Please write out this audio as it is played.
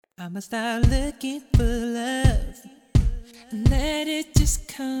I'ma start looking for love and let it just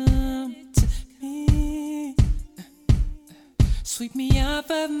come to me. Sweep me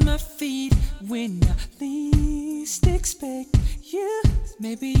off of my feet when I least expect you.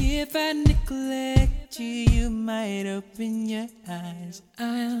 Maybe if I neglect you, you might open your eyes. I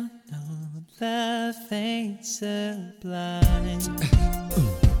don't know, love ain't so blind.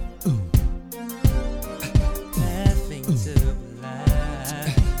 Love ain't so blind.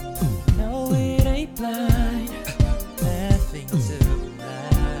 No, it ain't blind. Love ain't so blind.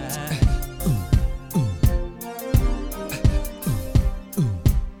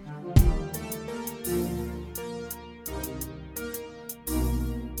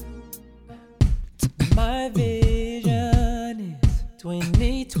 My vision is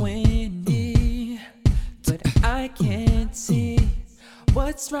 2020, but I can't see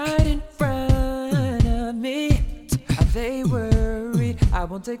what's right in front of me. Are they worried I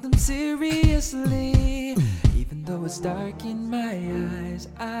won't take them seriously? Even though it's dark in my eyes,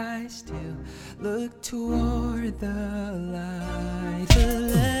 I still look toward the light. For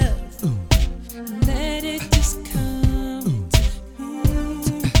love, let it just come to me.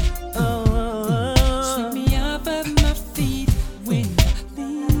 Sweep me off of my feet when I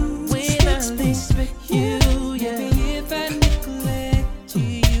least expect you. Maybe if I neglect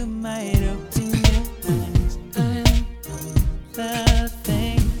you, you might open your eyes. Love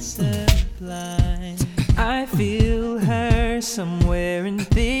ain't so blind. I feel her somewhere in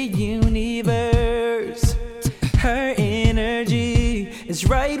the universe. Her energy is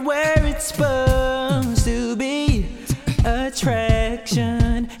right where it's supposed to be.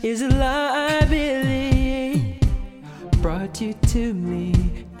 Attraction is a liability. Brought you to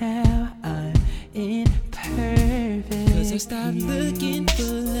me, now I'm in perfect. 'Cause I stopped looking for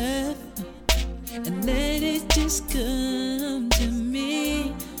love and let it just come to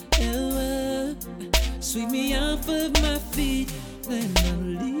me. Oh, sweep me off of my feet when I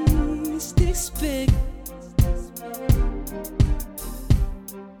least expect.